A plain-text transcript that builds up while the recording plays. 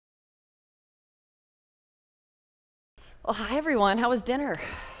Well, hi everyone. How was dinner?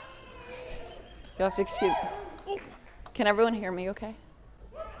 You'll have to excuse. Can everyone hear me okay?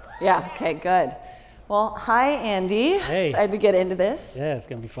 Yeah, okay, good. Well, hi Andy. Hey. Excited to get into this. Yeah, it's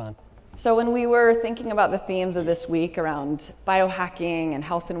going to be fun. So when we were thinking about the themes of this week around biohacking and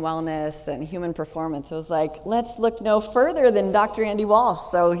health and wellness and human performance, it was like, let's look no further than Dr. Andy Walshe.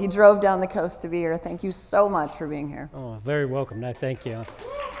 So he drove down the coast to be here. Thank you so much for being here. Oh, very welcome. No, thank you.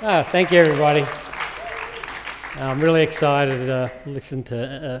 Thank you, everybody. I'm really excited to listen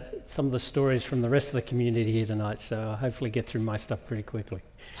to some of the stories from the rest of the community here tonight, so I'll hopefully get through my stuff pretty quickly.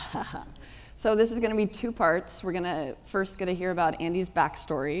 So this is going to be two parts. We're going to first get to hear about Andy's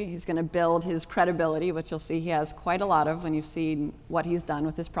backstory. He's going to build his credibility, which you'll see he has quite a lot of when you've seen what he's done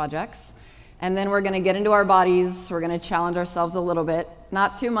with his projects. And then we're going to get into our bodies. We're going to challenge ourselves a little bit.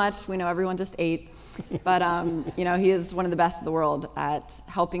 Not too much. We know everyone just ate. But you know, he is one of the best in the world at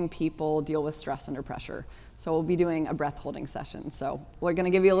helping people deal with stress under pressure. So we'll be doing a breath holding session. So we're going to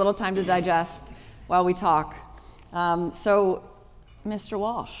give you a little time to digest while we talk. So Mr.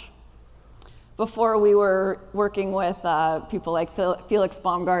 Walshe, before we were working with people like Felix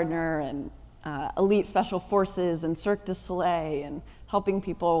Baumgartner and elite special forces and Cirque du Soleil and helping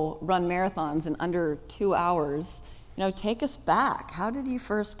people run marathons in under 2 hours, you know, take us back. How did you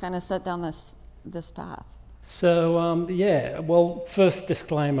first kind of set down this path? So, yeah, well, first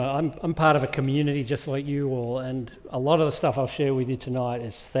disclaimer, I'm part of a community just like you all, and a lot of the stuff I'll share with you tonight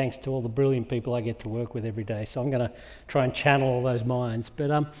is thanks to all the brilliant people I get to work with every day, so I'm going to try and channel all those minds. But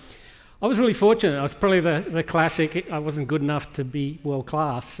I was really fortunate. I was probably the classic, I wasn't good enough to be world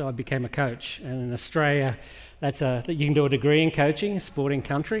class, so I became a coach. And in Australia, you can do a degree in coaching, a sporting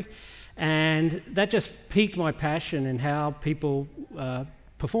country, and that just piqued my passion in how people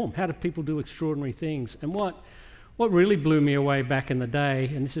perform. How do people do extraordinary things? And what really blew me away back in the day,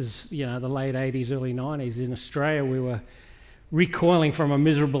 and this is, you know, the late 80s, early 90s, in Australia we were recoiling from a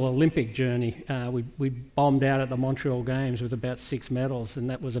miserable Olympic journey. We bombed out at the Montreal Games with about 6 medals, and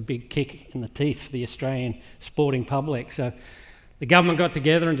that was a big kick in the teeth for the Australian sporting public. So the government got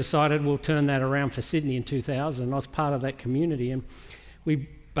together and decided we'll turn that around for Sydney in 2000. I was part of that community, and we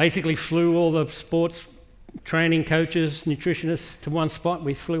basically flew all the sports training coaches, nutritionists to one spot.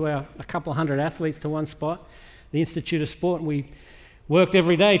 We flew a couple of hundred athletes to one spot, the Institute of Sport, and we worked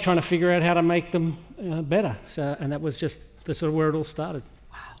every day trying to figure out how to make them better. So, and that was just the sort of where it all started.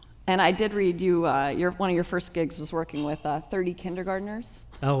 Wow. And I did read you, one of your first gigs was working with 30 kindergartners.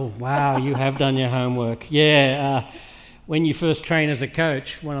 Oh, wow, you have done your homework. Yeah, when you first train as a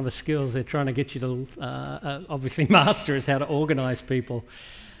coach, one of the skills they're trying to get you to obviously master is how to organize people.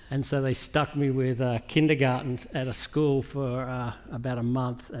 And so they stuck me with kindergarten at a school for about a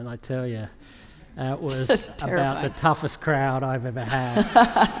month, and I tell you, it was about the toughest crowd I've ever had.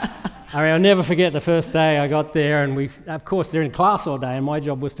 I mean, I'll never forget the first day I got there, and of course, they're in class all day, and my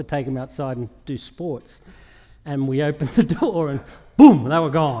job was to take them outside and do sports. And we opened the door, and boom, they were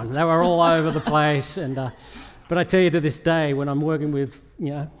gone. They were all over the place. And but I tell you, to this day, when I'm working with,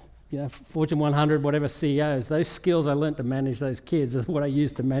 you know, Fortune 100, whatever CEOs, those skills I learned to manage those kids are what I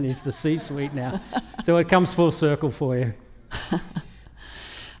use to manage the C-suite now. So it comes full circle for you.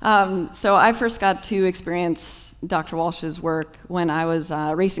 So I first got to experience Dr. Walsh's work when I was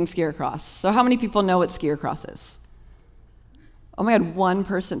racing ski across. So how many people know what ski across is? Oh my God, one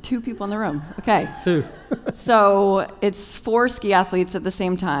person, 2 people in the room. Okay. It's 2. So it's 4 ski athletes at the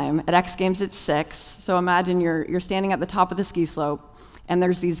same time. At X Games, it's 6. So imagine you're standing at the top of the ski slope, and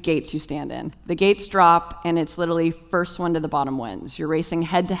there's these gates you stand in. The gates drop, and it's literally first one to the bottom wins. You're racing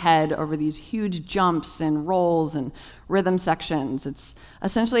head-to-head over these huge jumps and rolls and rhythm sections. It's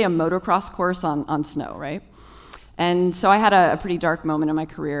essentially a motocross course on snow, right? And so I had a pretty dark moment in my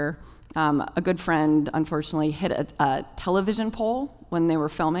career. A good friend, unfortunately, hit a television pole when they were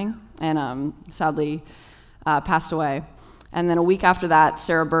filming, and sadly passed away. And then a week after that,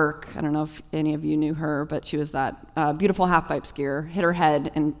 Sarah Burke, I don't know if any of you knew her, but she was that beautiful half-pipe skier, hit her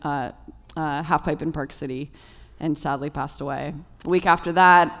head in half-pipe in Park City and sadly passed away. A week after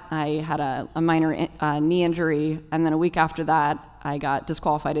that, I had a minor knee injury, and then a week after that, I got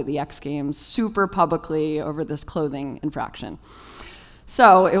disqualified at the X Games super publicly over this clothing infraction.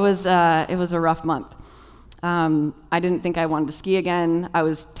 So it was a rough month. I didn't think I wanted to ski again. I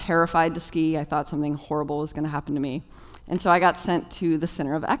was terrified to ski. I thought something horrible was going to happen to me. And so I got sent to the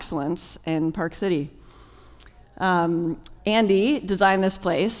Center of Excellence in Park City. Andy designed this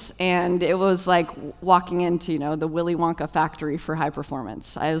place, and it was like walking into, you know, the Willy Wonka factory for high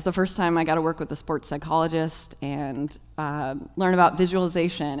performance. It was the first time I got to work with a sports psychologist and learn about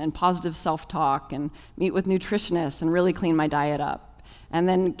visualization and positive self-talk and meet with nutritionists and really clean my diet up. and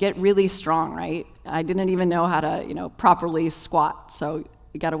then get really strong, right? I didn't even know how to, properly squat, so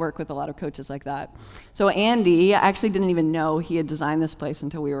you got to work with a lot of coaches like that. So Andy, I actually didn't even know he had designed this place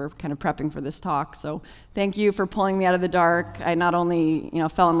until we were kind of prepping for this talk. So thank you for pulling me out of the dark. I not only,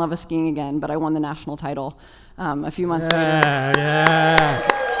 fell in love with skiing again, but I won the national title a few months later. Yeah.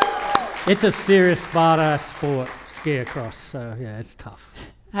 It's a serious Sparta sport, ski across, so yeah, it's tough.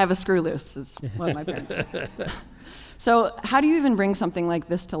 I have a screw loose, is what my parents said. So how do you even bring something like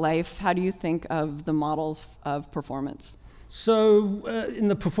this to life? How do you think of the models of performance? So in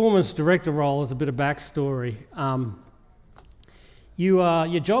the performance director role, as a bit of backstory,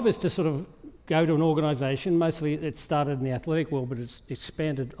 your job is to sort of go to an organisation. Mostly it started in the athletic world, but it's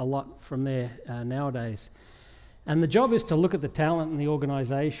expanded a lot from there nowadays. And the job is to look at the talent in the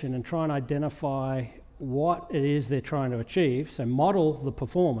organisation and try and identify what it is they're trying to achieve, so model the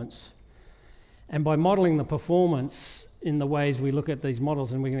performance. And by modelling the performance in the ways we look at these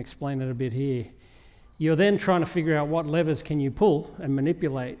models, and we can explain it a bit here, you're then trying to figure out what levers can you pull and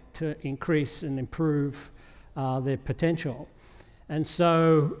manipulate to increase and improve their potential. And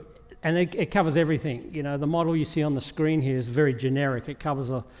so, and it covers everything. The model you see on the screen here is very generic. It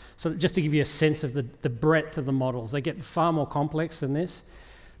covers so just to give you a sense of the breadth of the models. They get far more complex than this.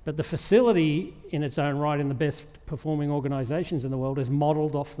 But the facility in its own right in the best performing organisations in the world is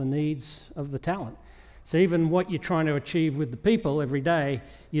modelled off the needs of the talent. So even what you're trying to achieve with the people every day,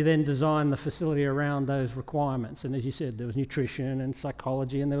 you then design the facility around those requirements. And as you said, there was nutrition and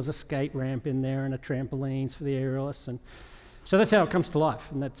psychology, and there was a skate ramp in there and a trampolines for the aerialists. And so that's how it comes to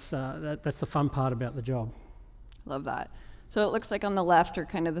life, and that's the fun part about the job. Love that. So it looks like on the left are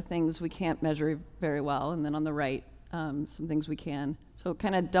kind of the things we can't measure very well, and then on the right, some things we can. So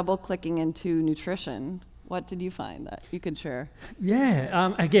kind of double-clicking into nutrition, what did you find that you could share?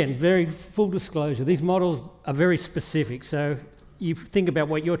 Yeah, again, very full disclosure. These models are very specific. So you think about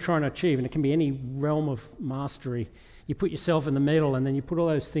what you're trying to achieve, and it can be any realm of mastery. You put yourself in the middle, and then you put all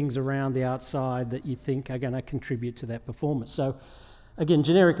those things around the outside that you think are going to contribute to that performance. So again,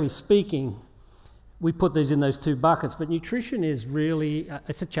 generically speaking, we put these in those two buckets, but nutrition is really,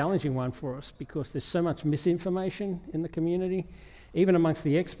 it's a challenging one for us because there's so much misinformation in the community. Even amongst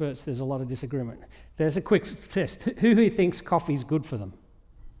the experts, there's a lot of disagreement. There's a quick test. Who here thinks coffee's good for them?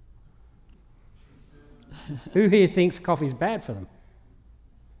 Who here thinks coffee's bad for them?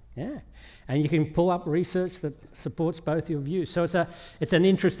 Yeah. And you can pull up research that supports both your views. So it's an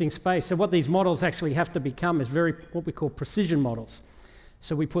interesting space. So what these models actually have to become is what we call precision models.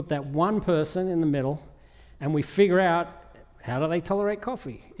 So we put that one person in the middle, and we figure out, how do they tolerate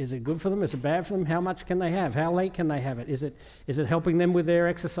coffee? Is it good for them? Is it bad for them? How much can they have? How late can they have it? Is it helping them with their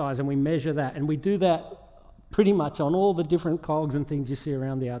exercise? And we measure that. And we do that pretty much on all the different cogs and things you see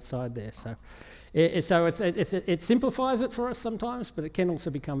around the outside there. So it simplifies it for us sometimes, but it can also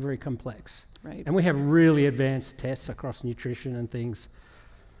become very complex. Right. And we have really advanced tests across nutrition and things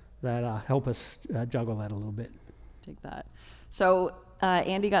that help us juggle that a little bit. Take that. So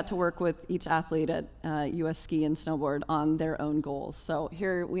Andy got to work with each athlete at US Ski and Snowboard on their own goals. So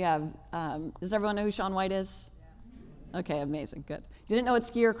here we have, does everyone know who Shaun White is? Okay, amazing, good. You didn't know what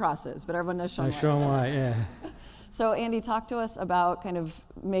skier cross is, but everyone knows Shaun White. Shaun White, yeah. So Andy, talk to us about kind of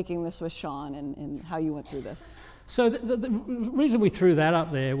making this with Shaun and how you went through this. So the reason we threw that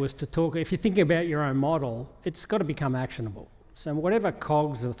up there was to talk, if you're thinking about your own model, it's got to become actionable. So whatever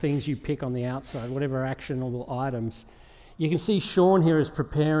cogs or things you pick on the outside, whatever actionable items, you can see Shaun here is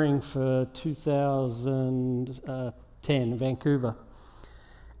preparing for 2010 Vancouver.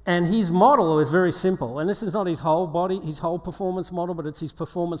 And his model is very simple. And this is not his whole body, his whole performance model, but it's his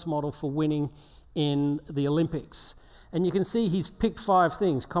performance model for winning in the Olympics. And you can see he's picked 5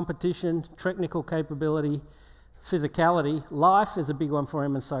 things: competition, technical capability, physicality. Life is a big one for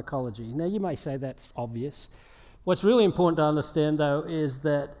him, and psychology. Now, you may say that's obvious. What's really important to understand, though, is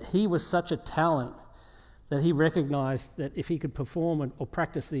that he was such a talent that he recognized that if he could perform or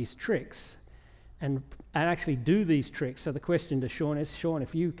practice these tricks and actually do these tricks. So the question to Shaun is, Shaun,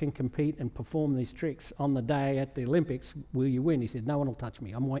 if you can compete and perform these tricks on the day at the Olympics, will you win? He said, no one will touch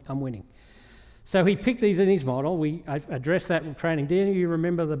me, I'm winning. So he picked these in his model. We addressed that with training. Do you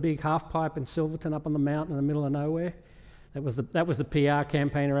remember the big half pipe in Silverton up on the mountain in the middle of nowhere? That was the PR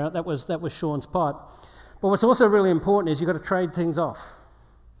campaign around. That was Shaun's pipe. But what's also really important is you've got to trade things off.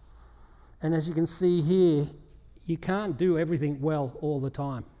 And as you can see here, you can't do everything well all the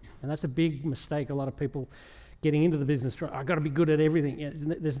time. And that's a big mistake a lot of people getting into the business. I've got to be good at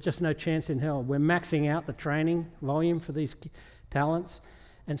everything. There's just no chance in hell. We're maxing out the training volume for these talents.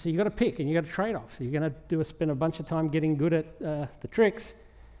 And so you've got to pick and you've got to trade off. You're going to spend a bunch of time getting good at the tricks.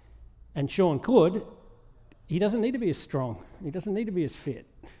 And Shaun could he doesn't need to be as strong. He doesn't need to be as fit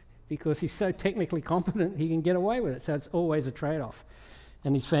because he's so technically competent, he can get away with it. So it's always a trade-off.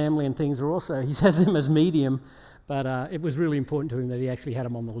 And his family and things are also, he has them as medium, but it was really important to him that he actually had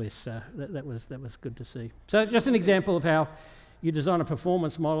them on the list. So that was good to see. So just an example of how you design a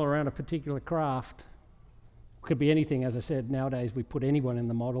performance model around a particular craft. Could be anything, as I said. Nowadays we put anyone in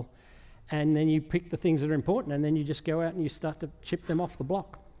the model, and then you pick the things that are important, and then you just go out and you start to chip them off the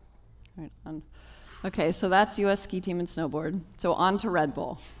block. Right on. Okay, so that's U.S. ski team and snowboard. So on to Red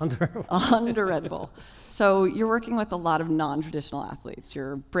Bull. On to Red Bull. So you're working with a lot of non-traditional athletes.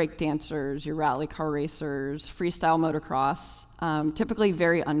 You're break dancers, you're rally car racers, freestyle motocross, typically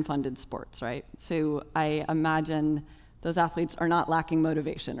very unfunded sports, right? So I imagine those athletes are not lacking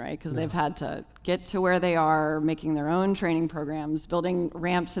motivation, right? Because they've had to get to where they are, making their own training programs, building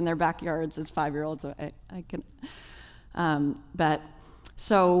ramps in their backyards as 5-year-olds. I can bet.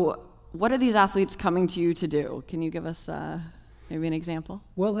 So what are these athletes coming to you to do? Can you give us maybe an example?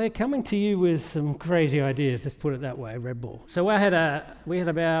 Well, they're coming to you with some crazy ideas, let's put it that way, Red Bull. So we had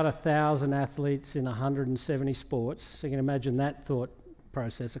about 1,000 athletes in 170 sports, so you can imagine that thought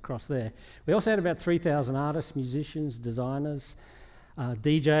process across there. We also had about 3,000 artists, musicians, designers,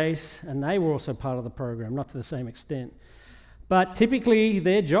 DJs, and they were also part of the program, not to the same extent. But typically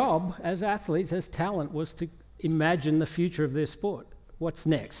their job as athletes, as talent, was to imagine the future of their sport. What's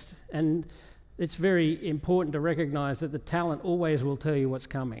next? And it's very important to recognize that the talent always will tell you what's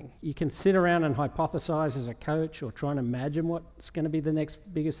coming. You can sit around and hypothesize as a coach or try and imagine what's going to be the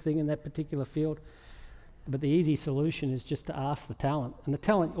next biggest thing in that particular field. But the easy solution is just to ask the talent, and the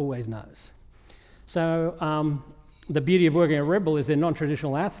talent always knows. So the beauty of working at Red Bull is they're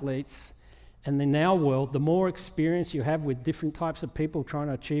non-traditional athletes, and in our world, the more experience you have with different types of people trying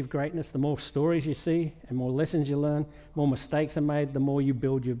to achieve greatness, the more stories you see and more lessons you learn, more mistakes are made, the more you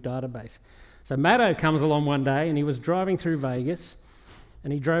build your database. So Matto comes along one day, and he was driving through Vegas,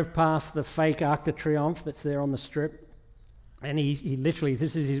 and he drove past the fake Arc de Triomphe that's there on the strip. And he literally,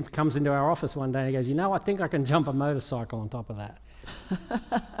 he comes into our office one day and he goes, I think I can jump a motorcycle on top of that.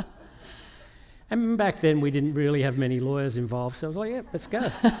 And back then we didn't really have many lawyers involved, so I was like, yeah, let's go.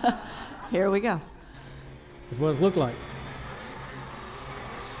 Here we go. That's what it looked like.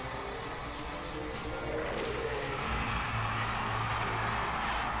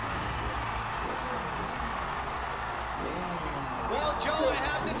 Well, Joe, I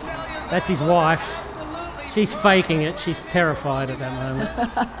have to tell you, that's his wife. She's faking it. She's terrified at that moment.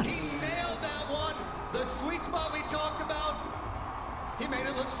 He nailed that one. The sweet spot we talked about. He made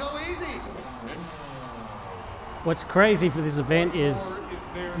it look so easy. What's crazy for this event is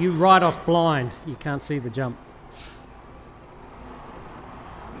you ride off blind. You can't see the jump.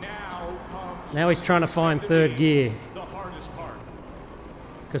 Now he's trying to find third gear.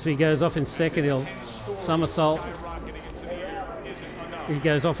 Because he goes off in second, he'll somersault. He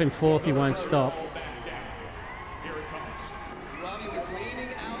goes off in fourth, he won't stop. Robbie was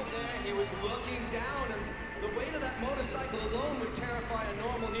leaning out there, he was looking down, and the weight of that motorcycle alone would terrify a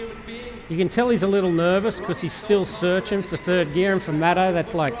normal human being. You can tell he's a little nervous because he's still searching for third gear, and for Matto,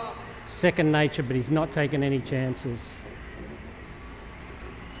 that's like second nature, but he's not taking any chances.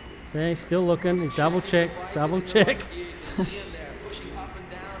 So he's still looking, he's double check.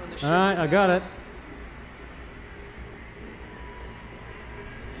 All right, I got it.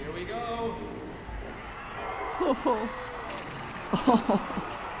 Here we go. Oh.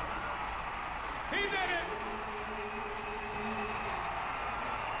 He did it!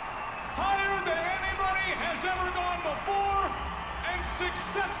 Higher than anybody has ever gone before and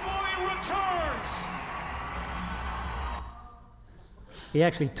successfully returns! He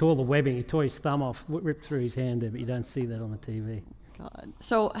actually tore the webbing, he tore his thumb off, ripped through his hand there, but you don't see that on the TV. God.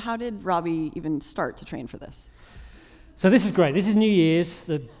 So how did Robbie even start to train for this? So this is great. This is New Year's.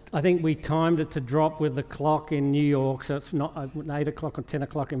 I think we timed it to drop with the clock in New York, so it's not 8 o'clock or 10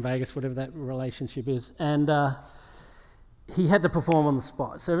 o'clock in Vegas, whatever that relationship is. And he had to perform on the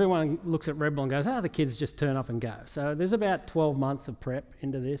spot. So everyone looks at Red Bull and goes, the kids just turn up and go. So there's about 12 months of prep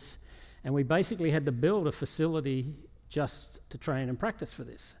into this, and we basically had to build a facility just to train and practice for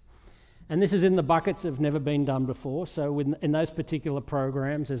this. And this is in the buckets that have never been done before. So in those particular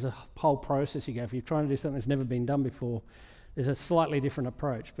programs, there's a whole process you go. If you're trying to do something that's never been done before, there's a slightly different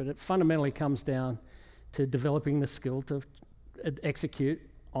approach. But it fundamentally comes down to developing the skill to execute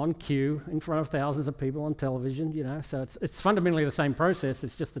on cue in front of thousands of people on television, So it's fundamentally the same process.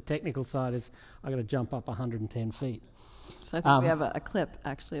 It's just the technical side is I've got to jump up 110 feet. So I think we have a clip,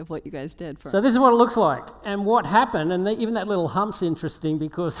 actually, of what you guys did. So this is what it looks like. And what happened, and even that little hump's interesting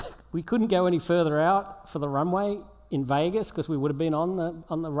because we couldn't go any further out for the runway in Vegas because we would have been on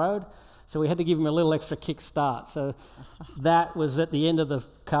the road. So we had to give him a little extra kick start. So that was at the end of the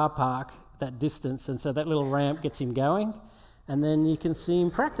car park, that distance, and so that little ramp gets him going, and then you can see him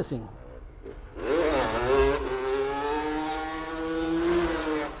practicing.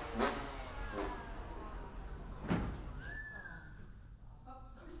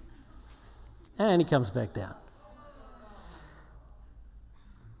 And he comes back down.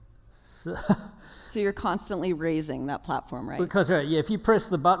 So you're constantly raising that platform, right? Because, yeah, if you press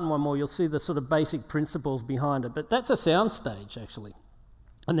the button one more, you'll see the sort of basic principles behind it. But that's a sound stage, actually.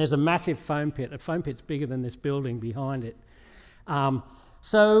 And there's a massive foam pit. A foam pit's bigger than this building behind it.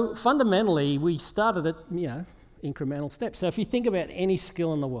 So fundamentally, we started at, incremental steps. So if you think about any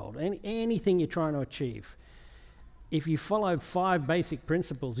skill in the world, anything you're trying to achieve, if you follow 5 basic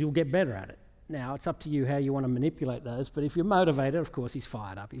principles, you'll get better at it. Now, it's up to you how you want to manipulate those, but if you're motivated, of course, he's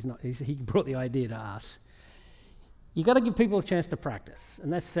fired up. He brought the idea to us. You've got to give people a chance to practice,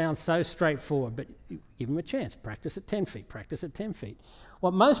 and that sounds so straightforward, but give them a chance. Practice at 10 feet, practice at 10 feet.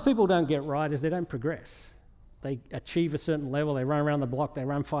 What most people don't get right is they don't progress. They achieve a certain level, they run around the block, they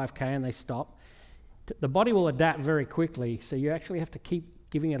run 5K, and they stop. The body will adapt very quickly, so you actually have to keep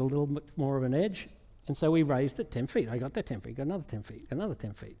giving it a little bit more of an edge, and so we raised it 10 feet. I got that 10 feet, got another 10 feet, another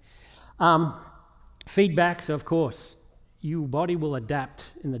 10 feet. Feedback, so of course, your body will adapt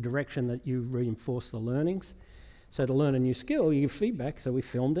in the direction that you reinforce the learnings. So to learn a new skill, you give feedback. So we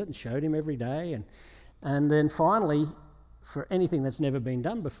filmed it and showed him every day. And then finally, for anything that's never been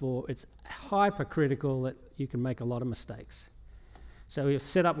done before, it's hypercritical that you can make a lot of mistakes. So we've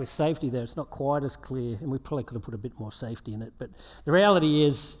set up with safety there. It's not quite as clear, and we probably could have put a bit more safety in it. But the reality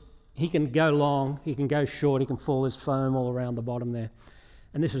is he can go long, he can go short, he can fall his foam all around the bottom there.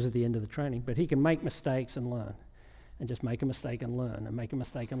 And this was at the end of the training, but he can make mistakes and learn, and just make a mistake and learn, and make a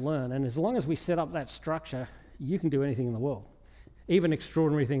mistake and learn. And as long as we set up that structure, you can do anything in the world, even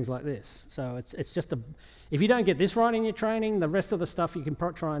extraordinary things like this. So it's just if you don't get this right in your training, the rest of the stuff you can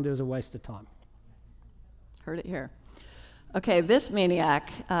try and do is a waste of time. Heard it here. Okay, this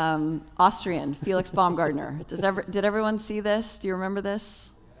maniac, Austrian, Felix Baumgartner. Did everyone see this? Do you remember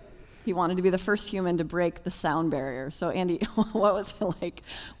this? He wanted to be the first human to break the sound barrier. So Andy, what was it like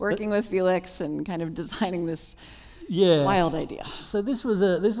working with Felix and kind of designing this wild idea? So this was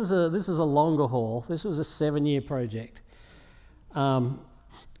a longer haul. This was a 7-year project, and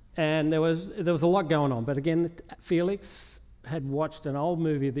there was a lot going on. But again, Felix had watched an old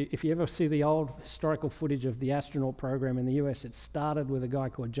movie. If you ever see the old historical footage of the astronaut program in the US, it started with a guy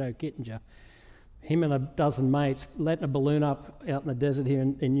called Joe Kittinger. Him and a dozen mates letting a balloon up out in the desert here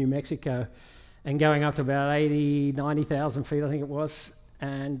in New Mexico and going up to about 80, 90,000 feet, I think it was,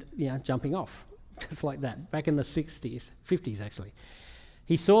 and jumping off, just like that, back in the 60s, 50s actually.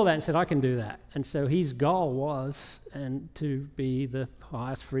 He saw that and said, I can do that. And so his goal was to be the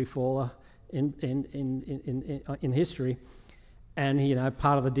highest free faller in history. And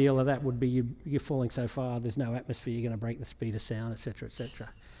part of the deal of that would be you're falling so far, there's no atmosphere, you're going to break the speed of sound, etc., etc.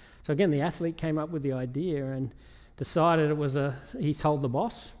 So again, the athlete came up with the idea and decided he told the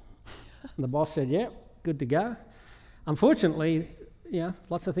boss, and the boss said, yeah, good to go. Unfortunately,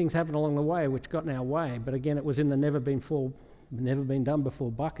 lots of things happened along the way which got in our way, but again, it was in the never been done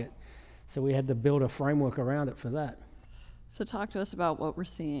before bucket, so we had to build a framework around it for that. So talk to us about what we're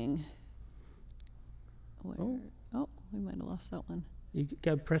seeing. Oh, we might have lost that one. You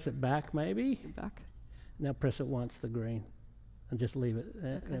go press it back, maybe. Back. Now press it once, the green. And just leave it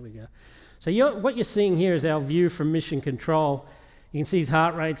there. Okay. There we go. So what you're seeing here is our view from mission control. You can see his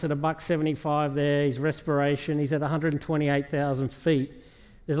heart rate's at 175 there, his respiration, he's at 128,000 feet.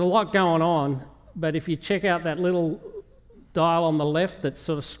 There's a lot going on, but if you check out that little dial on the left that's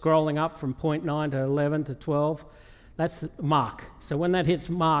sort of scrolling up from 0.9 to 11 to 12, that's Mach. So when that hits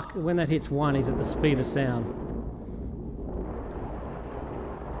 1, he's at the speed of sound.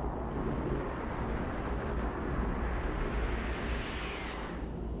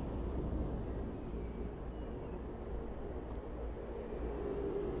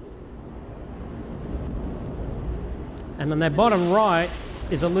 And on that bottom right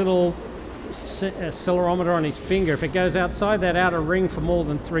is a little accelerometer on his finger. If it goes outside that outer ring for more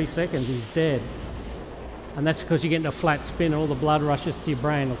than 3 seconds, he's dead. And that's because you get into a flat spin and all the blood rushes to your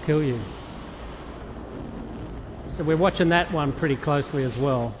brain, will kill you. So we're watching that one pretty closely as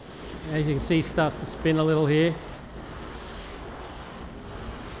well. As you can see, he starts to spin a little here.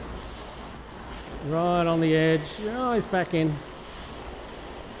 Right on the edge. Oh, he's back in.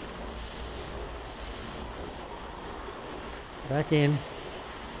 Back in.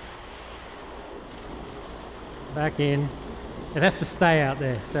 Back in. It has to stay out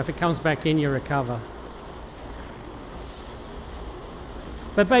there, so if it comes back in, you recover.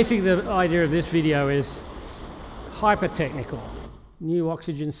 But basically the idea of this video is hyper-technical. New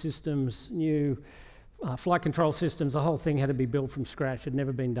oxygen systems, new flight control systems, the whole thing had to be built from scratch, had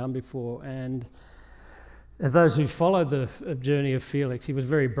never been done before. And those who followed the journey of Felix, he was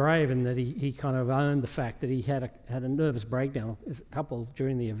very brave in that he kind of owned the fact that he had a nervous breakdown, a couple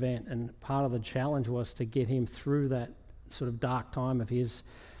during the event, and part of the challenge was to get him through that sort of dark time of his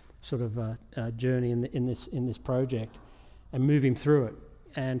sort of journey in this project and move him through it.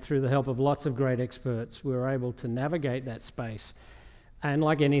 And through the help of lots of great experts, we were able to navigate that space. And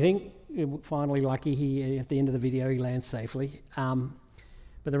like anything, finally lucky, at the end of the video, he lands safely.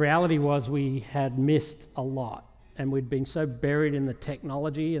 But the reality was we had missed a lot, and we'd been so buried in the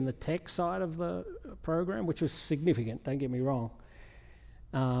technology and the tech side of the program, which was significant, don't get me wrong.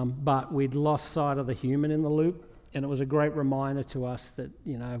 But we'd lost sight of the human in the loop, and it was a great reminder to us that,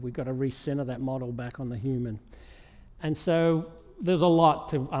 you know, we've got to recenter that model back on the human. And so there's a lot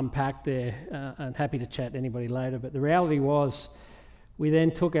to unpack there, and happy to chat to anybody later, but the reality was we then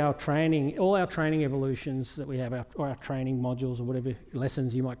took our training, all our training evolutions that we have, or our training modules or whatever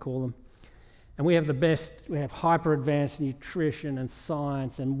lessons you might call them, and we have the best, we have hyper advanced nutrition and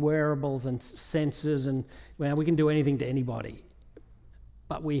science and wearables and sensors, and well, we can do anything to anybody.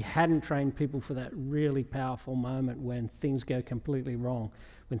 But we hadn't trained people for that really powerful moment when things go completely wrong,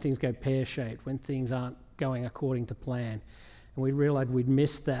 when things go pear-shaped, when things aren't going according to plan. And we realized we'd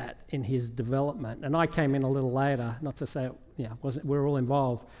missed that in his development. And I came in a little later, not to say, we're all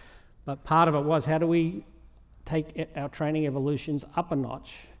involved, but part of it was how do we take our training evolutions up a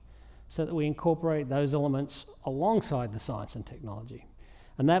notch so that we incorporate those elements alongside the science and technology.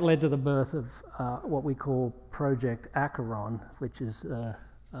 And that led to the birth of what we call Project Acheron, which is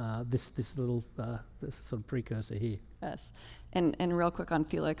this little this sort of precursor here. Yes, and real quick on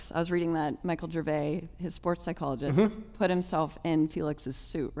Felix, I was reading that Michael Gervais, his sports psychologist, put himself in Felix's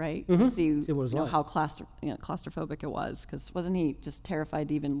suit, right, to see how claustrophobic it was, because wasn't he just terrified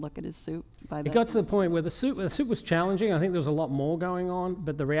to even look at his suit? It got to the point where the suit was challenging. I think there was a lot more going on,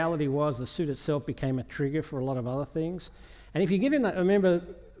 but the reality was the suit itself became a trigger for a lot of other things. And if you get in that, remember,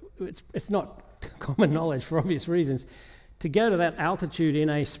 it's not common knowledge for obvious reasons. To go to that altitude in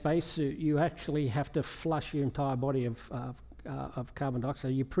a spacesuit, you actually have to flush your entire body of carbon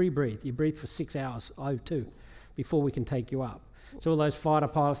dioxide. You pre-breathe. You breathe for 6 hours, O2, before we can take you up. So all those fighter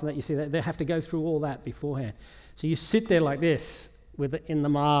pilots and that you see, they have to go through all that beforehand. So you sit there like this, in the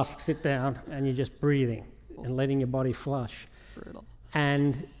mask, sit down, and you're just breathing and letting your body flush. Brutal.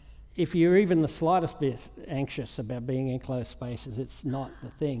 And if you're even the slightest bit anxious about being in closed spaces, it's not the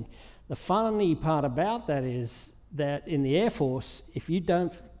thing. The funny part about that is that in the Air Force, if you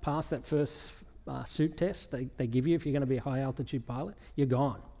don't pass that first suit test they give you if you're going to be a high altitude pilot, you're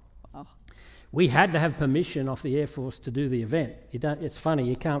gone. Wow. We had to have permission off the Air Force to do the event. It's funny,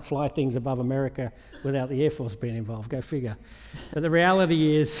 you can't fly things above America without the Air Force being involved, go figure. But the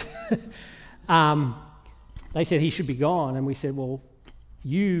reality is, they said he should be gone, and we said, well,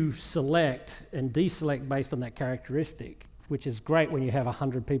 you select and deselect based on that characteristic, which is great when you have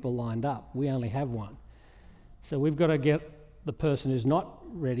 100 people lined up. We only have one. So we've got to get the person who's not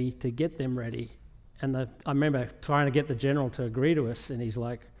ready to get them ready. And I remember trying to get the general to agree to us, and he's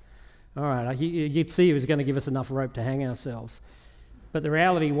like, all right, you'd see he was going to give us enough rope to hang ourselves. But the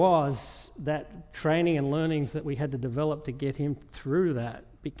reality was that training and learnings that we had to develop to get him through that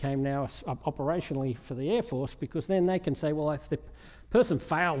became now operationally for the Air Force, because then they can say, well, if the person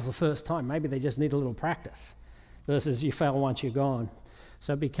fails the first time, maybe they just need a little practice, versus you fail once you're gone.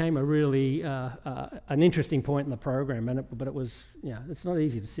 So it became a really an interesting point in the program, but it was, it's not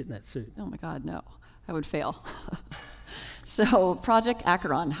easy to sit in that suit. Oh my God, no, I would fail. So Project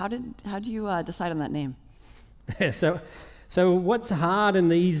Acheron, how did you decide on that name? Yeah, so what's hard in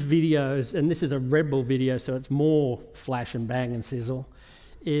these videos, and this is a Red Bull video, so it's more flash and bang and sizzle,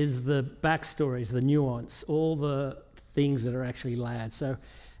 is the backstories, the nuance, all the things that are actually layered. So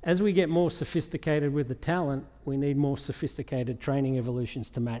as we get more sophisticated with the talent, we need more sophisticated training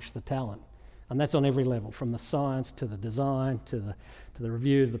evolutions to match the talent. And that's on every level, from the science to the design to the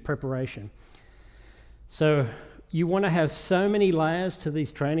review to the preparation. So you want to have so many layers to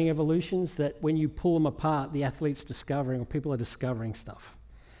these training evolutions that when you pull them apart, the athlete's discovering, or people are discovering stuff.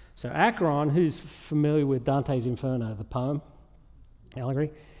 So Acheron, who's familiar with Dante's Inferno, the poem,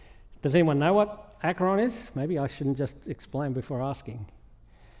 allegory? Does anyone know what Acheron is? Maybe I shouldn't just explain before asking.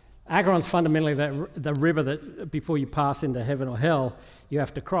 Acheron's fundamentally the river that before you pass into heaven or hell, you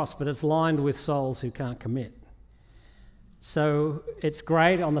have to cross, but it's lined with souls who can't commit. So it's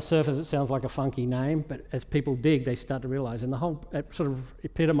great. On the surface, it sounds like a funky name, but as people dig, they start to realize, and it sort of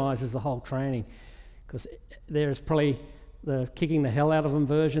epitomizes the whole training, because there's probably the kicking the hell out of them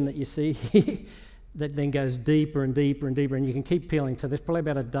version that you see that then goes deeper and deeper and deeper, and you can keep peeling. So there's probably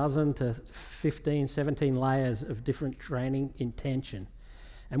about 12 to 15, 17 layers of different training intention.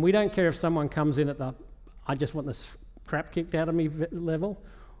 And we don't care if someone comes in at the, I just want this crap kicked out of me level,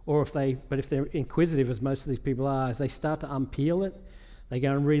 or if they're inquisitive, as most of these people are, as they start to unpeel it, they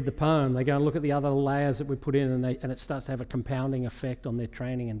go and read the poem, they go and look at the other layers that we put in, and it starts to have a compounding effect on their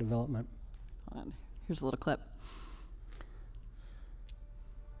training and development. Here's a little clip.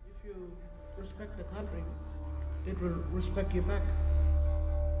 If you respect the country, it will respect you back.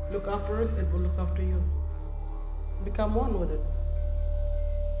 Look after it, it will look after you. Become one with it.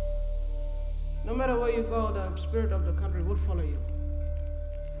 No matter where you go, the spirit of the country will follow you.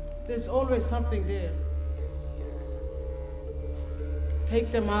 There's always something there.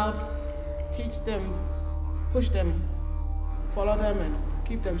 Take them out, teach them, push them, follow them, and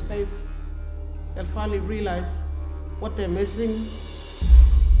keep them safe. They'll finally realize what they're missing.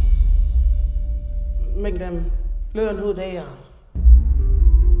 Make them learn who they are.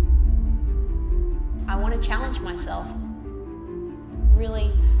 I want to challenge myself,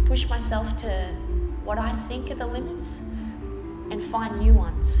 really push myself to what I think are the limits and find new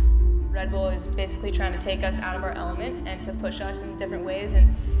ones. Red Bull is basically trying to take us out of our element and to push us in different ways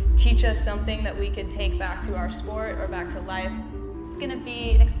and teach us something that we could take back to our sport or back to life. It's going to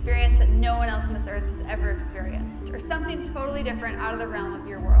be an experience that no one else on this earth has ever experienced, or something totally different out of the realm of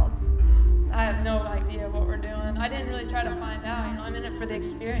your world. I have no idea what we're doing. I didn't really try to find out. You know, I'm in it for the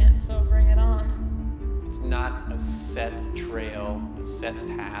experience, so bring it on. It's not a set trail, a set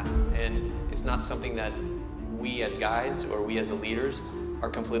path, and it's not something that we as guides or we as the leaders are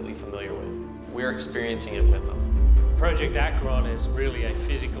completely familiar with. We're experiencing it with them. Project Akron is really a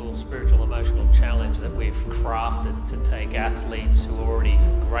physical, spiritual, emotional challenge that we've crafted to take athletes who are already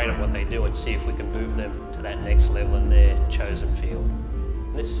great at what they do and see if we can move them to that next level in their chosen field.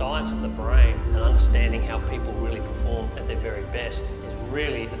 This science of the brain and understanding how people really perform at their very best is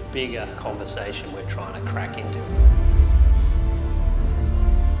really the bigger conversation we're trying to crack into.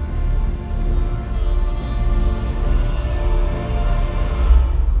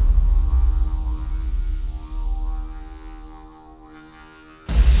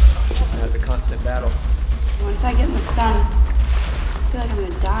 It's a constant battle. Once I get in the sun, I feel like I'm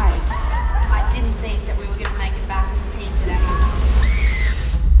gonna die. I didn't think that we were going to make it back as a team today.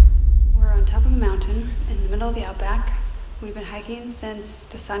 We're on top of a mountain in the middle of the outback. We've been hiking since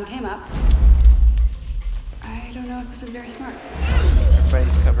the sun came up. I don't know if this is very smart.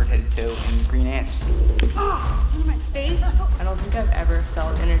 Everybody's covered head to toe in green ants. Oh, under my face. I don't think I've ever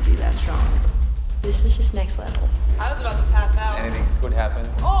felt energy that strong. This is just next level. I was about to pass out. Anything could happen.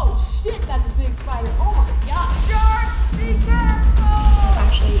 Oh shit, that's a big spider. Oh my god. George, be careful! I'm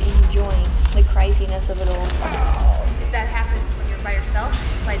actually enjoying the craziness of it all. If that happens when you're by yourself,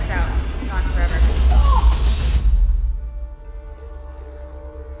 lights out, gone forever.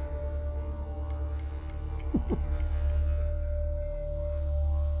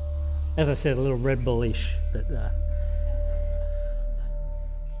 As I said, a little Red Bull-ish, but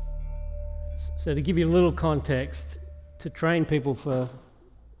so to give you a little context, to train people for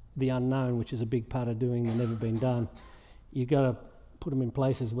the unknown, which is a big part of doing the never been done, you've got to put them in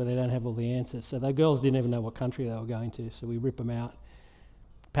places where they don't have all the answers. So those girls didn't even know what country they were going to, so we rip them out,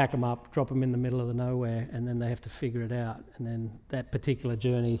 pack them up, drop them in the middle of the nowhere, and then they have to figure it out. And then that particular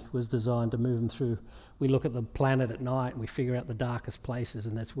journey was designed to move them through. We look at the planet at night and we figure out the darkest places,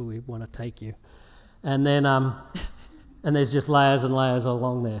 and that's where we want to take you. And then and there's just layers and layers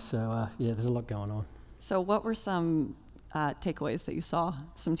along there. So yeah, there's a lot going on. So what were some takeaways that you saw,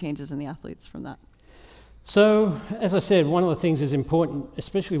 some changes in the athletes from that? So, as I said, one of the things is important,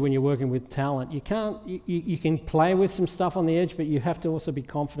 especially when you're working with talent. You can play with some stuff on the edge, but you have to also be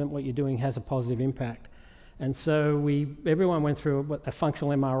confident what you're doing has a positive impact. And so everyone went through a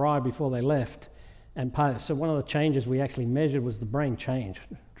functional MRI before they left and post. So one of the changes we actually measured was the brain changed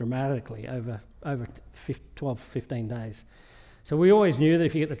dramatically over 12, 15 days. So we always knew that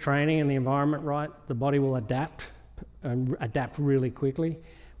if you get the training and the environment right, the body will adapt and adapt really quickly.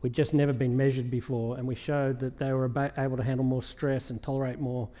 We'd just never been measured before, and we showed that they were able to handle more stress and tolerate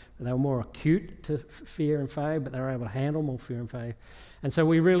more. They were more acute to fear and failure, but they were able to handle more fear and failure. And so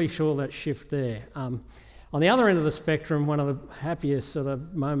we really saw that shift there. On the other end of the spectrum, one of the happiest sort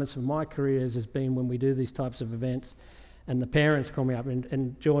of moments of my career has been when we do these types of events, and the parents call me up,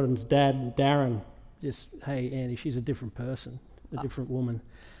 and Jordan's dad, Darren, just, hey, Andy, she's a different person, a different woman.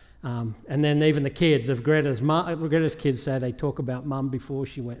 And then even the kids of Greta's kids say they talk about mum before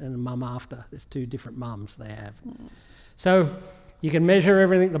she went and mum after. There's two different mums they have. So you can measure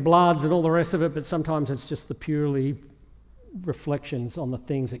everything, the bloods and all the rest of it, but sometimes it's just the purely reflections on the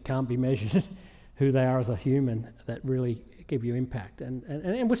things that can't be measured, who they are as a human, that really give you impact. And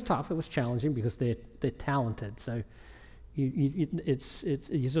it was tough, it was challenging because they're talented. So you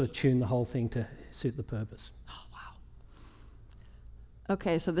sort of tune the whole thing to suit the purpose. Oh, wow.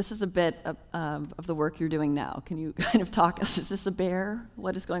 Okay, so this is a bit of the work you're doing now. Can you kind of talk us? Is this a bear?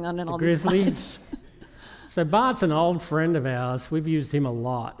 What is going on in all these slides? So Bart's an old friend of ours. We've used him a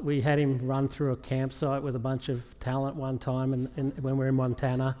lot. We had him run through a campsite with a bunch of talent one time when we were in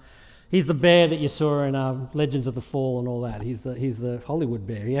Montana. He's the bear that you saw in Legends of the Fall and all that. He's the Hollywood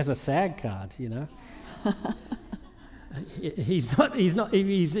bear. He has a SAG card, you know. He's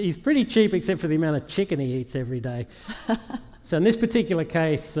pretty cheap except for the amount of chicken he eats every day. So in this particular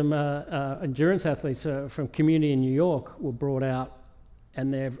case, some endurance athletes from community in New York were brought out,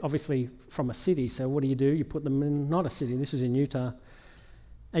 and they're obviously from a city. So what do? You put them in not a city. This is in Utah.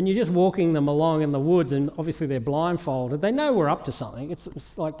 And you're just walking them along in the woods, and obviously they're blindfolded. They know we're up to something.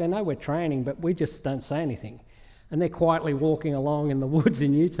 It's like they know we're training, but we just don't say anything. And they're quietly walking along in the woods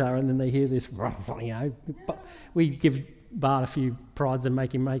in Utah, and then they hear this, you know. We give Bart a few prods and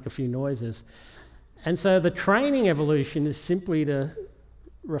make him make a few noises. And so the training evolution is simply to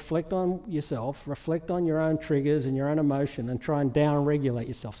reflect on yourself, reflect on your own triggers and your own emotion, and try and down-regulate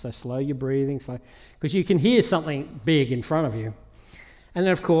yourself. So slow your breathing, because you can hear something big in front of you. And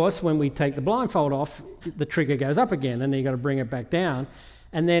then, of course, when we take the blindfold off, the trigger goes up again, and then you've got to bring it back down.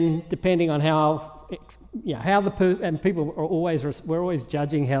 And then, depending on and people are we're always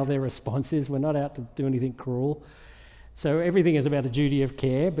judging how their response is. We're not out to do anything cruel. So everything is about a duty of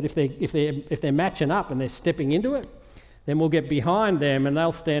care. But if they're matching up and they're stepping into it, then we'll get behind them and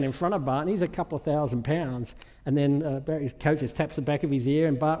they'll stand in front of Bart, and he's a couple of 1,000 pounds. And then Barry's coach just taps the back of his ear,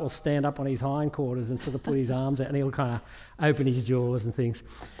 and Bart will stand up on his hindquarters and sort of put his arms out, and he'll kind of open his jaws and things.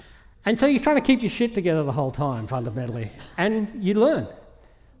 And so you're trying to keep your shit together the whole time, fundamentally. And you learn.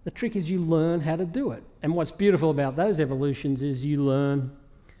 The trick is you learn how to do it. And what's beautiful about those evolutions is you learn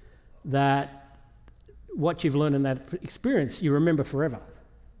that what you've learned in that experience, you remember forever.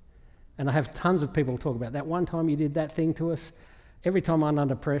 And I have tons of people talk about that. One time you did that thing to us. Every time I'm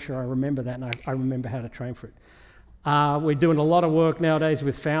under pressure, I remember that, and I remember how to train for it. We're doing a lot of work nowadays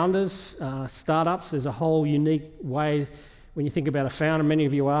with founders, startups. There's a whole unique way, when you think about a founder, many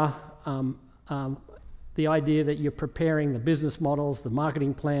of you are, the idea that you're preparing the business models, the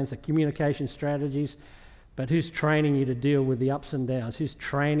marketing plans, the communication strategies, but who's training you to deal with the ups and downs? Who's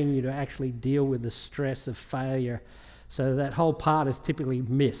training you to actually deal with the stress of failure? So that whole part is typically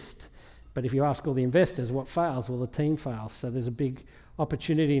missed. But if you ask all the investors what fails, well, the team fails. So there's a big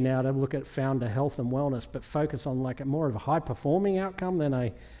opportunity now to look at founder health and wellness, but focus on like more of a high-performing outcome than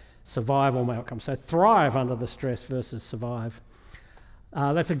a survival outcome. So thrive under the stress versus survive.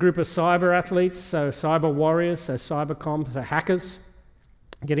 That's a group of cyber athletes, so cyber warriors, so cybercom, so hackers,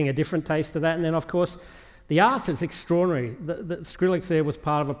 getting a different taste of that. And then, of course, the arts is extraordinary. The Skrillex there was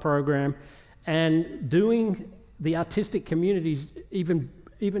part of a program, and doing the artistic communities, even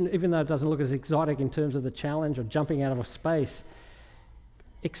though it doesn't look as exotic in terms of the challenge or jumping out of a space,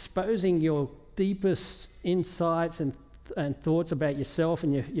 exposing your deepest insights and thoughts about yourself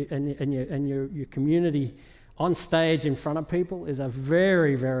and your community on stage in front of people is a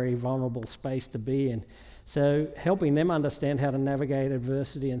very, very vulnerable space to be in. So helping them understand how to navigate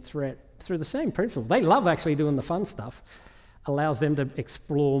adversity and threat through the same principle. They love actually doing the fun stuff. Allows them to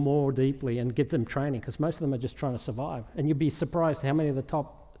explore more deeply and get them training, because most of them are just trying to survive. And you'd be surprised how many of the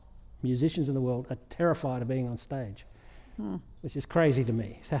top musicians in the world are terrified of being on stage, which is crazy to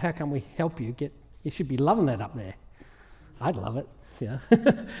me. So how can we help you get? You should be loving that up there. I'd love it. Yeah.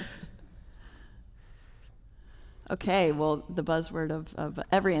 Okay, well, the buzzword of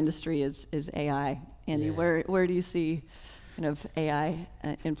every industry is AI. Andy, yeah. Where do you see kind of AI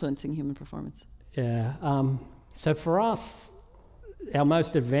influencing human performance? Yeah, so for us, our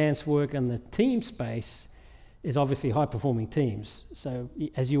most advanced work in the team space is obviously high-performing teams. So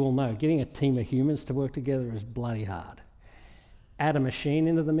as you all know, getting a team of humans to work together is bloody hard. Add a machine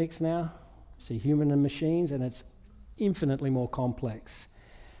into the mix now, so human and machines, and it's infinitely more complex.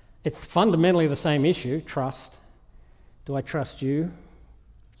 It's fundamentally the same issue, trust. Do I trust you?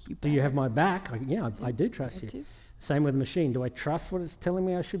 Do you have my back? I do trust you. Same with the machine. Do I trust what it's telling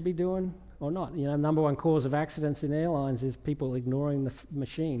me I should be doing or not? You know, number one cause of accidents in airlines is people ignoring the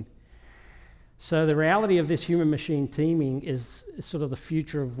machine. So the reality of this human-machine teaming is sort of the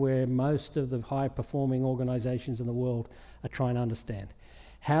future of where most of the high-performing organizations in the world are trying to understand.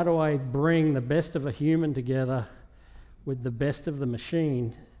 How do I bring the best of a human together with the best of the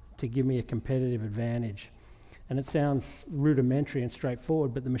machine to give me a competitive advantage? And it sounds rudimentary and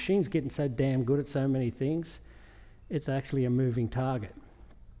straightforward, but the machine's getting so damn good at so many things. it's actually a moving target.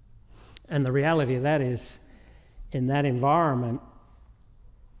 And the reality of that is, in that environment,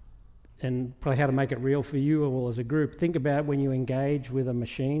 and probably how to make it real for you all as a group, think about when you engage with a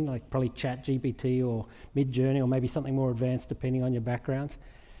machine, like probably ChatGPT or Midjourney or maybe something more advanced depending on your backgrounds.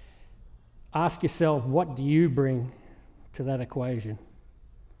 Ask yourself, what do you bring to that equation?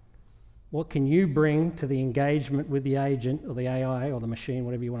 What can you bring to the engagement with the agent or the AI or the machine,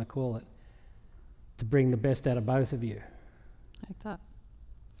 whatever you want to call it, to bring the best out of both of you? Like that.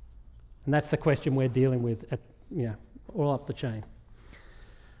 And that's the question we're dealing with, all up the chain.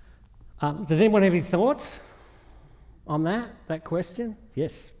 Does anyone have any thoughts on that question?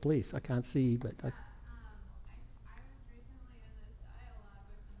 Yes, please. I can't see, but... I was recently in this dialogue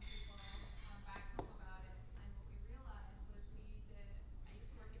with some people back home about it, and what we realized was I used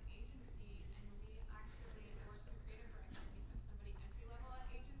to work in agency, and I worked in creative direction. We took somebody entry-level at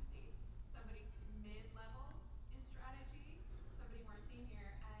agency, somebody mid-level in strategy, somebody more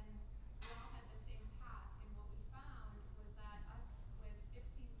senior, and we all had the same task. And what we found was that us with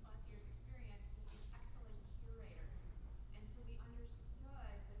 15+ years experience became excellent curators. And so we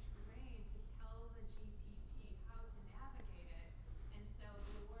understood the terrain to tell the GPT how to navigate it. And so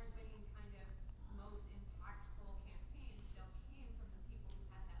the award-winning kind of most impactful campaign still came from the people who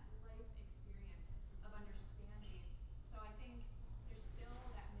had that life experience of understanding. So I think there's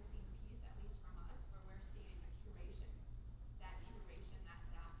still that missing piece, at least from us, where we're seeing a curation. That curation that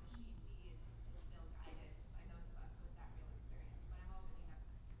machine needs is still guided by those of us with that real experience. But I'm opening up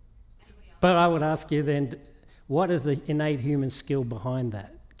to anybody else. But I would ask you then, what is the innate human skill behind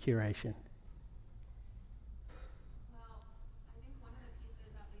that curation? Well, I think one of the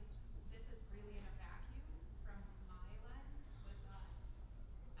pieces, at least this is really in a vacuum from my lens, was that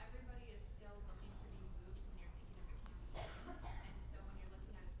everybody is still looking to be moved when you're thinking of a campaign. And so when you're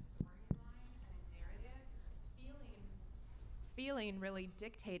looking at a storyline and a narrative, feeling really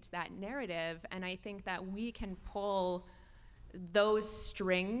dictates that narrative. And I think that we can pull those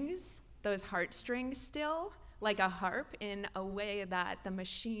strings, those heartstrings still, like a harp, in a way that the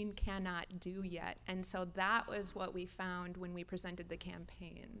machine cannot do yet. And so that was what we found when we presented the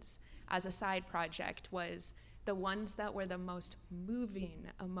campaigns as a side project, was the ones that were the most moving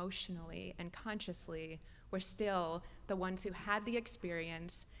emotionally and consciously were still the ones who had the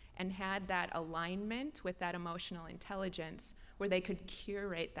experience and had that alignment with that emotional intelligence where they could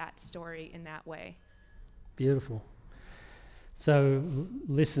curate that story in that way. Beautiful. So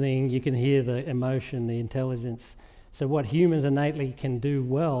listening, you can hear the emotion, the intelligence. So what humans innately can do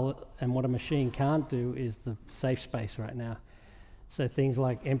well and what a machine can't do is the safe space right now. So things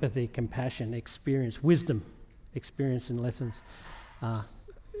like empathy, compassion, experience, wisdom, experience and lessons.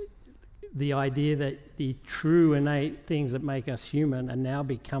 The idea that the true innate things that make us human are now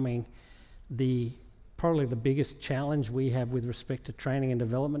becoming probably the biggest challenge we have with respect to training and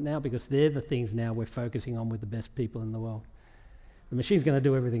development now, because they're the things now we're focusing on with the best people in the world. The machine's going to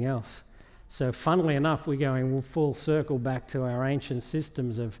do everything else. So funnily enough, we're going full circle back to our ancient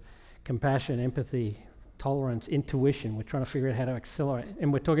systems of compassion, empathy, tolerance, intuition. We're trying to figure out how to accelerate.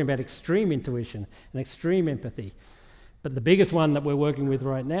 And we're talking about extreme intuition and extreme empathy. But the biggest one that we're working with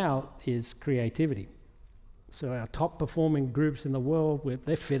right now is creativity. So our top performing groups in the world,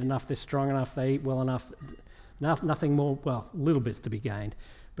 they're fit enough, they're strong enough, they eat well enough, nothing more, well, little bits to be gained.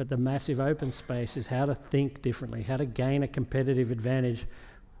 But the massive open space is how to think differently, how to gain a competitive advantage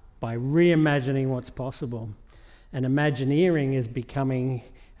by reimagining what's possible. And Imagineering is becoming,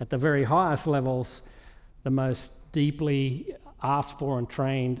 at the very highest levels, the most deeply asked for and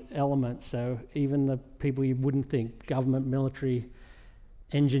trained element. So even the people you wouldn't think, government, military,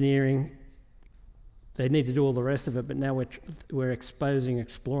 engineering, they need to do all the rest of it, but now we're exposing,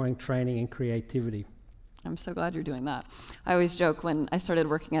 exploring, training, and creativity. I'm so glad you're doing that. I always joke when I started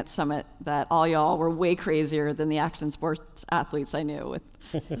working at Summit that all y'all were way crazier than the action sports athletes I knew. With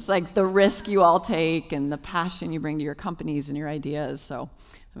it's like the risk you all take and the passion you bring to your companies and your ideas. So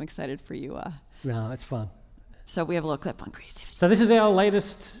I'm excited for you. No, it's fun. So we have a little clip on creativity. So this is our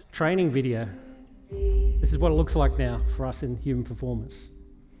latest training video. This is what it looks like now for us in human performance.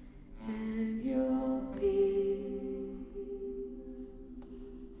 And you'll be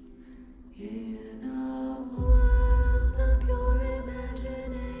in a world of pure imagination.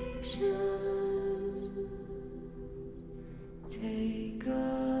 Take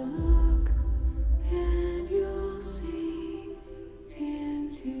a look and you'll see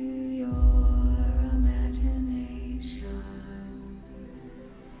into your imagination.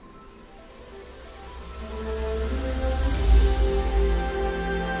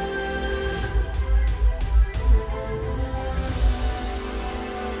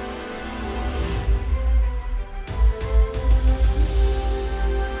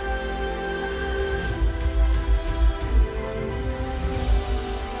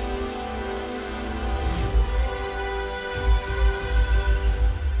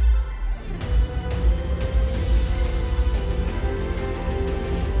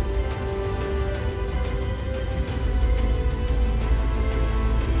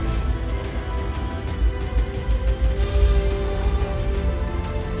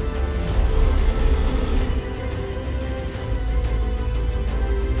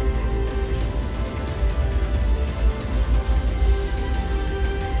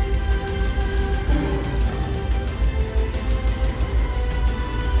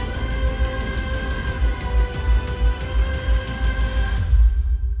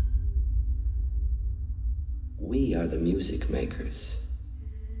 music makers,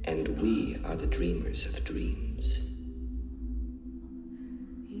 and we are the dreamers of dreams.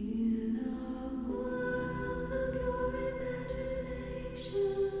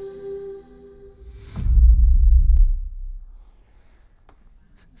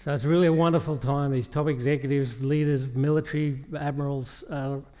 So it's really a wonderful time. These top executives, leaders, military admirals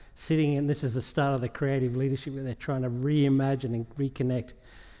are sitting, and this is the start of the creative leadership where they're trying to reimagine and reconnect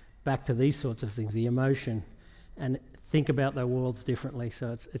back to these sorts of things, the emotion, and think about their worlds differently.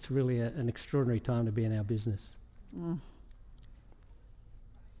 So it's really an extraordinary time to be in our business.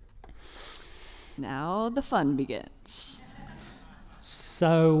 Now the fun begins.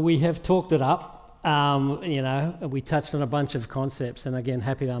 So we have talked it up. You know, we touched on a bunch of concepts, and again,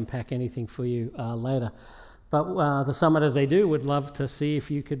 happy to unpack anything for you later. But the Summit, as they do, would love to see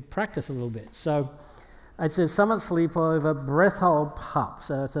if you could practice a little bit. So it says Summit Sleepover Breath Hold PUP.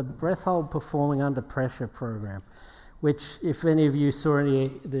 So it's a breath hold performing under pressure program, which, if any of you saw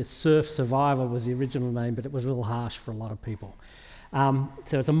the Surf Survivor was the original name, but it was a little harsh for a lot of people.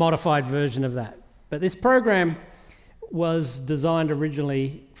 So it's a modified version of that. But this program was designed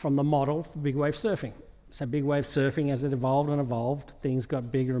originally from the model for big wave surfing. So big wave surfing, as it evolved and evolved, things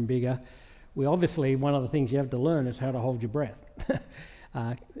got bigger and bigger. We obviously, one of the things you have to learn is how to hold your breath.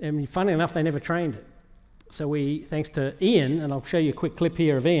 And funny enough, they never trained it. So we, thanks to Ian, and I'll show you a quick clip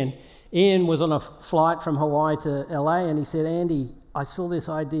here of Ian. Ian was on a flight from Hawaii to LA, and he said, "Andy, I saw this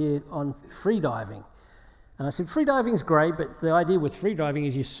idea on freediving." And I said, freediving's great, but the idea with freediving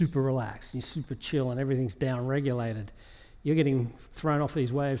is you're super relaxed, you're super chill, and everything's down-regulated. You're getting thrown off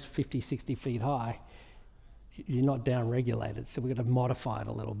these waves 50, 60 feet high. You're not down-regulated, so we've got to modify it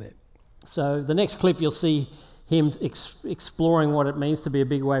a little bit. So the next clip, you'll see him exploring what it means to be a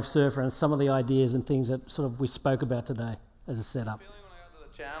big wave surfer and some of the ideas and things that sort of we spoke about today as a setup. The feeling when I got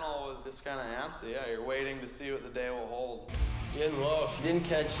to the channel was just kind of antsy. Yeah, you're waiting to see what the day will hold. Ian Walshe didn't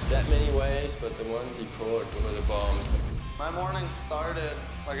catch that many waves, but the ones he caught were the bombs. My morning started,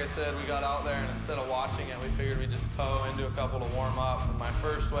 like I said, we got out there, and instead of watching it, we figured we'd just tow into a couple to warm up. My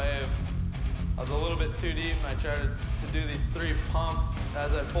first wave, I was a little bit too deep, and I tried to do these 3 pumps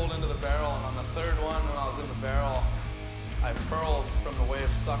as I pulled into the barrel, and on the third one, when I was in the barrel, I purled from the wave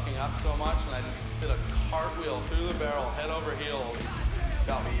sucking up so much, and I just did a cartwheel through the barrel, head over heels,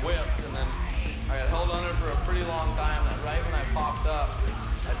 got whipped, and then I got held under for a pretty long time, and right when I popped up,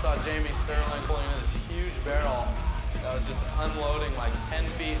 I saw Jamie Sterling pulling in this huge barrel that was just unloading like 10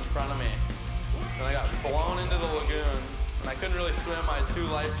 feet in front of me. Then I got blown into the lagoon, and I couldn't really swim. I had 2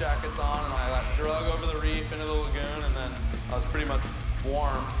 life jackets on, and I got drug over the reef into the lagoon, and then I was pretty much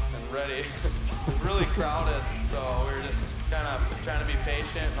warm and ready. It was really crowded, so we were just kind of trying to be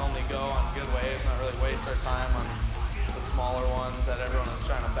patient and only go on good waves, not really waste our time on the smaller ones that everyone is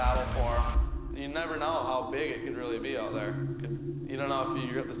trying to battle for. You never know how big it could really be out there. You don't know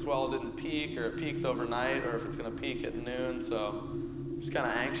if the swell didn't peak, or it peaked overnight, or if it's going to peak at noon, so just kind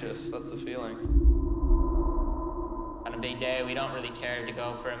of anxious. That's the feeling. On a big day, we don't really care to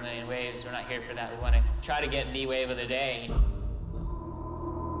go for a million waves. We're not here for that. We want to try to get the wave of the day.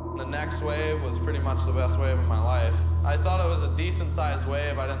 The next wave was pretty much the best wave of my life. I thought it was a decent-sized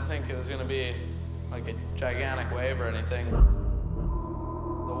wave. I didn't think it was going to be like a gigantic wave or anything.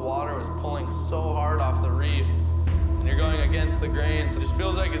 The water was pulling so hard off the reef, and you're going against the grain, so it just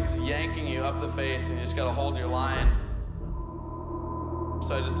feels like it's yanking you up the face, and you just got to hold your line.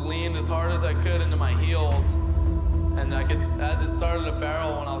 So I just leaned as hard as I could into my heels, and I could, as it started to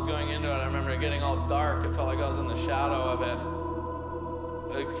barrel when I was going into it, I remember it getting all dark. It felt like I was in the shadow of it.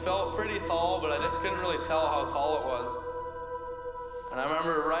 It felt pretty tall, but I couldn't really tell how tall it was. And I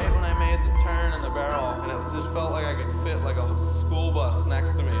remember right when I made the turn in the barrel, and it just felt like I could fit like a school bus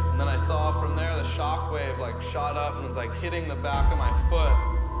next to me. And then I saw from there the shock wave like shot up and was like hitting the back of my foot.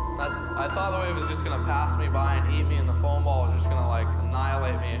 I thought the wave was just gonna pass me by and eat me, and the foam ball was just gonna like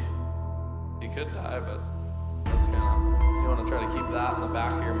annihilate me. You could die, but that's you wanna try to keep that in the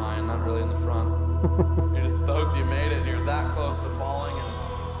back of your mind, not really in the front. You're just stoked you made it, and you're that close to falling, and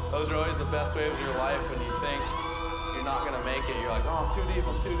those are always the best waves of your life when you think you're not gonna make it. You're like, oh, I'm too deep,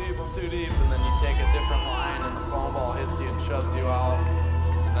 I'm too deep, I'm too deep, and then you take a different line and the foam ball hits you and shoves you out.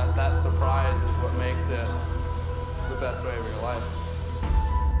 And that surprise is what makes it the best wave of your life.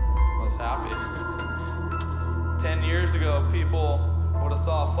 I was happy. 10 years ago, people would have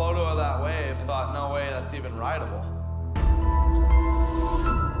saw a photo of that wave and thought, no way, that's even rideable.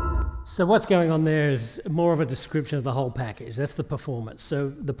 So what's going on there is more of a description of the whole package. That's the performance. So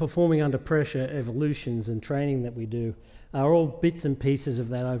the performing under pressure evolutions and training that we do are all bits and pieces of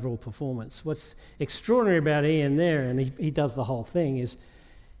that overall performance. What's extraordinary about Ian there, and he does the whole thing, is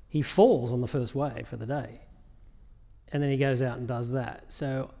he falls on the first wave for the day. And then he goes out and does that.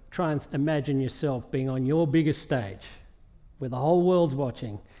 So try and imagine yourself being on your biggest stage where the whole world's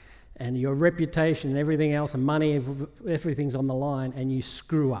watching and your reputation and everything else and money, everything's on the line, and you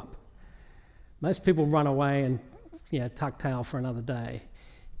screw up. Most people run away and tuck tail for another day.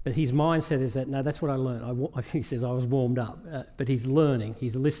 But his mindset is that, no, that's what I learned. He says, I was warmed up. But he's learning,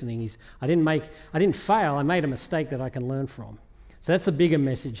 he's listening. I didn't fail, I made a mistake that I can learn from. So that's the bigger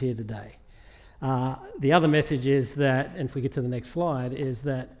message here today. The other message is that, and if we get to the next slide, is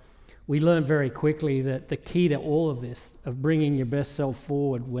that we learn very quickly that the key to all of this, of bringing your best self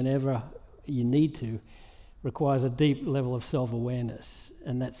forward whenever you need to, requires a deep level of self-awareness.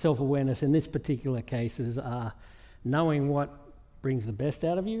 And that self-awareness in this particular case is knowing what brings the best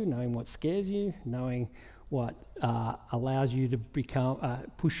out of you, knowing what scares you, knowing what allows you to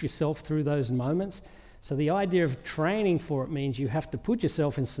push yourself through those moments. So the idea of training for it means you have to put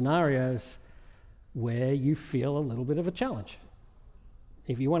yourself in scenarios where you feel a little bit of a challenge.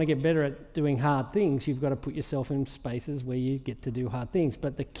 If you want to get better at doing hard things, you've got to put yourself in spaces where you get to do hard things.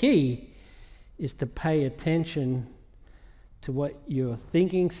 But the key is to pay attention to what you're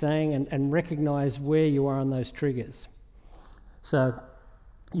thinking, saying, and recognize where you are on those triggers. So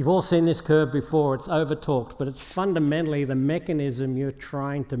you've all seen this curve before. It's over-talked, but it's fundamentally the mechanism you're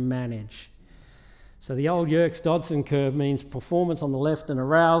trying to manage. So the old Yerkes-Dodson curve means performance on the left and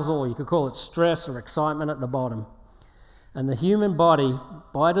arousal, or you could call it stress or excitement at the bottom. And the human body,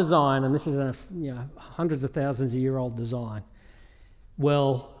 by design, and this is a hundreds of thousands of year old design,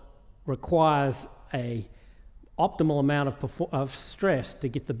 requires a optimal amount of stress to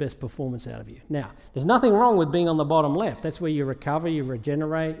get the best performance out of you. Now, there's nothing wrong with being on the bottom left. That's where you recover, you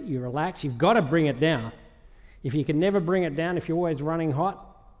regenerate, you relax. You've got to bring it down. If you can never bring it down, if you're always running hot,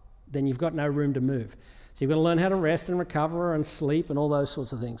 then you've got no room to move. So you've got to learn how to rest and recover and sleep and all those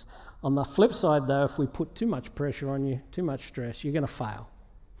sorts of things. On the flip side, though, if we put too much pressure on you, too much stress, you're going to fail.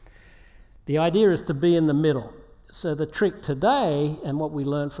 The idea is to be in the middle. So the trick today, and what we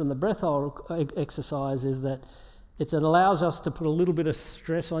learned from the breath hold exercise, is that it allows us to put a little bit of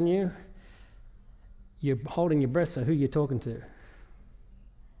stress on you. You're holding your breath, so who are you talking to?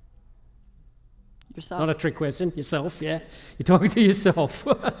 Yourself. Not a trick question. Yourself, yeah. You're talking to yourself.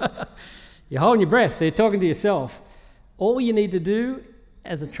 You're holding your breath, so you're talking to yourself. All you need to do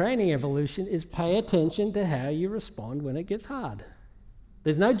as a training evolution is pay attention to how you respond when it gets hard.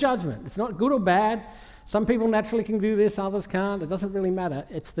 There's no judgment. It's not good or bad. Some people naturally can do this, others can't. It doesn't really matter.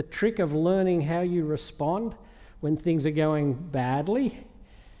 It's the trick of learning how you respond when things are going badly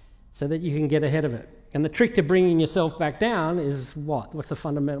so that you can get ahead of it. And the trick to bringing yourself back down is what? What's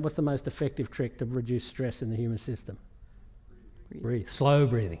the most effective trick to reduce stress in the human system? Breathe. Slow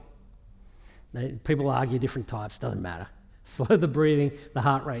breathing. People argue different types, doesn't matter. Slow the breathing, the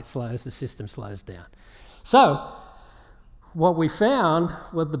heart rate slows, the system slows down. So what we found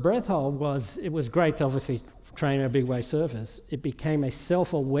with the breath hold was, it was great to obviously train our big wave surfers. It became a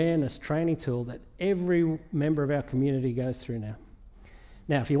self-awareness training tool that every member of our community goes through now.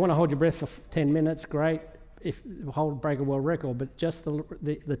 Now, if you want to hold your breath for 10 minutes, great. If break a world record, but just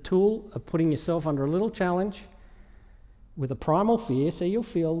the tool of putting yourself under a little challenge with a primal fear, so you'll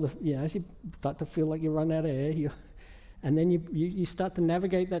feel, as you start to feel like you run out of air, and then you start to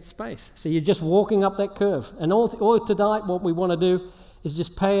navigate that space. So you're just walking up that curve. And all tonight, what we want to do is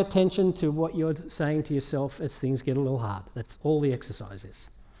just pay attention to what you're saying to yourself as things get a little hard. That's all the exercise is.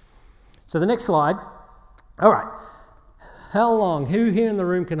 So the next slide. All right. How long? Who here in the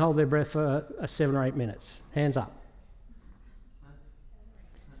room can hold their breath for 7 or 8 minutes? Hands up.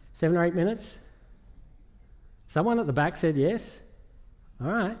 7 or 8 minutes? Someone at the back said yes.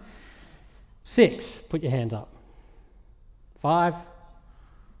 All right. 6. Put your hands up. 5,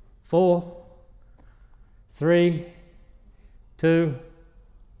 4, 3, 2,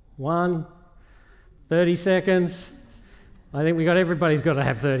 1. 30 seconds. I think everybody's got to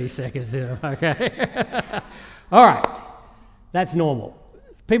have 30 seconds, okay? All right. That's normal.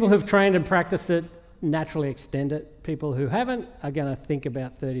 People who've trained and practiced it naturally extend it. People who haven't are going to think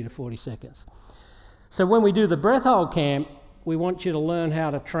about 30 to 40 seconds. So when we do the breath hold camp, we want you to learn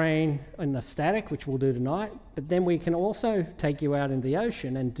how to train in the static, which we'll do tonight, but then we can also take you out in the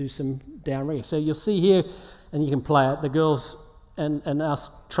ocean and do some downrigging. So you'll see here, and you can play it, the girls and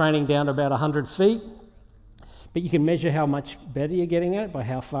us training down to about 100 feet, but you can measure how much better you're getting at it by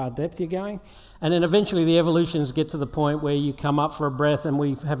how far depth you're going. And then eventually the evolutions get to the point where you come up for a breath and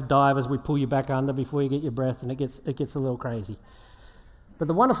we have divers, we pull you back under before you get your breath, and it gets a little crazy. But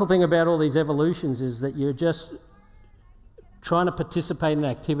the wonderful thing about all these evolutions is that you're just trying to participate in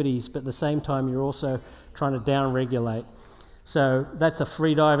activities, but at the same time you're also trying to down-regulate. So that's a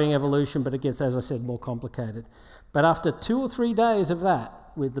free diving evolution, but it gets, as I said, more complicated. But after 2 or 3 days of that,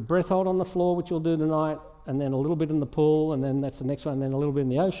 with the breath hold on the floor, which we'll do tonight, and then a little bit in the pool, and then that's the next one, and then a little bit in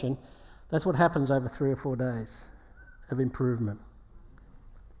the ocean, that's what happens over 3 or 4 days of improvement.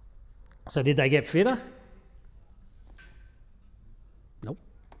 So did they get fitter? Nope,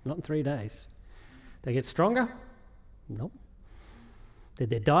 not in 3 days. They get stronger? Nope. Did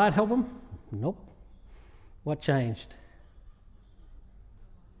their diet help them? Nope. What changed?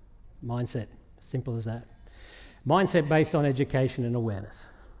 Mindset, simple as that. Mindset based on education and awareness.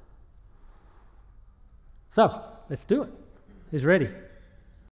 So, let's do it. Who's ready?